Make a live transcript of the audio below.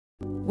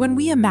When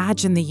we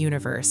imagine the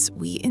universe,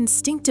 we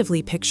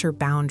instinctively picture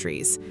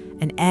boundaries,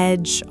 an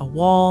edge, a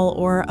wall,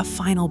 or a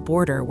final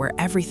border where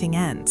everything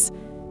ends.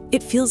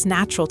 It feels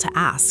natural to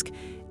ask,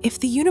 if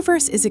the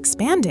universe is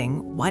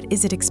expanding, what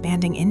is it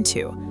expanding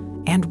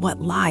into? And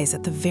what lies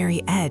at the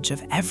very edge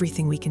of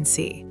everything we can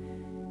see?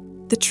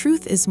 The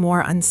truth is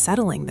more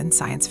unsettling than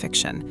science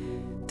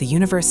fiction. The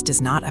universe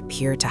does not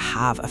appear to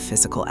have a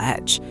physical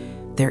edge.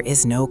 There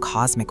is no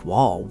cosmic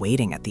wall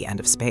waiting at the end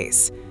of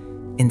space.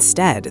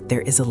 Instead,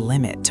 there is a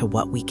limit to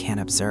what we can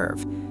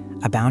observe,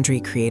 a boundary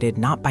created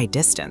not by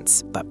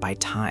distance, but by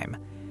time.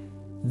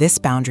 This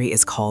boundary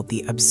is called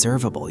the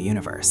observable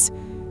universe.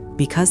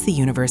 Because the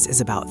universe is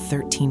about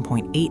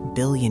 13.8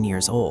 billion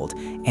years old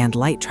and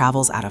light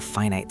travels at a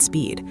finite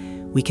speed,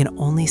 we can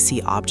only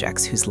see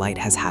objects whose light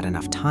has had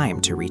enough time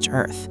to reach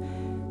Earth.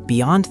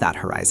 Beyond that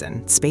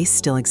horizon, space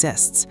still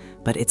exists,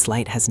 but its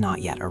light has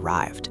not yet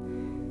arrived.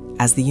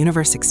 As the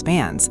universe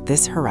expands,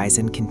 this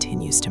horizon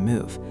continues to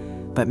move.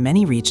 But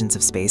many regions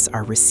of space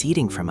are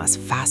receding from us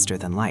faster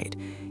than light,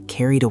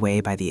 carried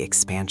away by the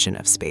expansion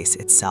of space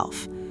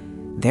itself.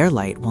 Their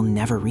light will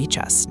never reach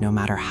us, no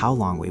matter how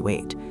long we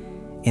wait.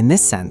 In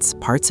this sense,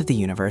 parts of the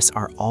universe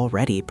are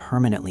already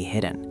permanently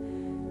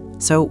hidden.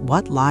 So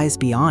what lies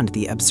beyond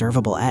the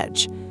observable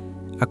edge?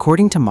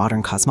 According to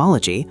modern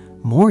cosmology,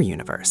 more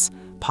universe,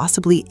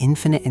 possibly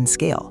infinite in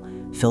scale,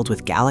 filled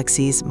with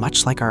galaxies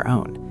much like our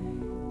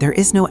own. There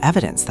is no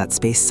evidence that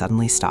space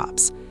suddenly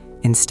stops.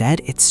 Instead,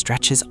 it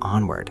stretches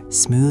onward,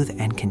 smooth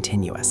and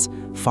continuous,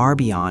 far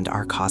beyond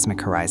our cosmic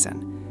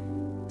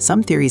horizon.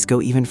 Some theories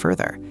go even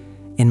further.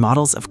 In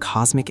models of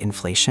cosmic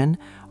inflation,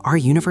 our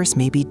universe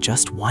may be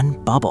just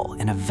one bubble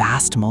in a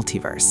vast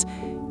multiverse,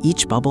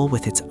 each bubble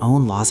with its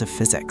own laws of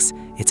physics,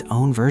 its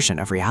own version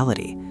of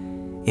reality.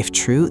 If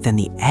true, then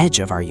the edge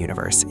of our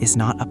universe is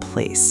not a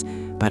place,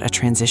 but a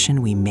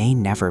transition we may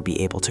never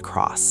be able to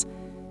cross.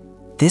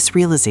 This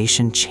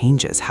realization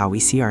changes how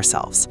we see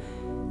ourselves.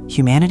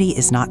 Humanity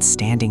is not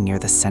standing near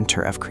the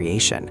center of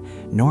creation,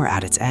 nor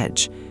at its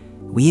edge.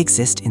 We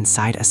exist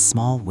inside a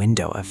small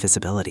window of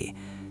visibility,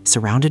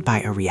 surrounded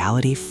by a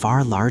reality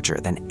far larger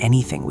than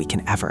anything we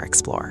can ever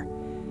explore.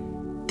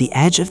 The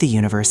edge of the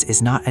universe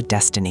is not a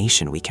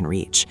destination we can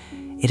reach.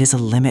 It is a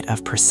limit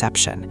of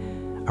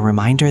perception, a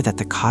reminder that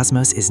the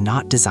cosmos is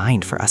not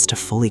designed for us to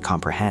fully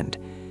comprehend.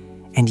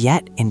 And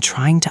yet, in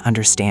trying to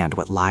understand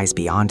what lies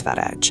beyond that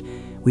edge,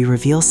 we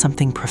reveal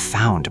something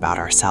profound about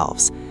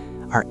ourselves,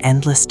 our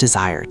endless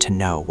desire to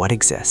know what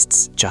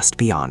exists just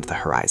beyond the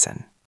horizon.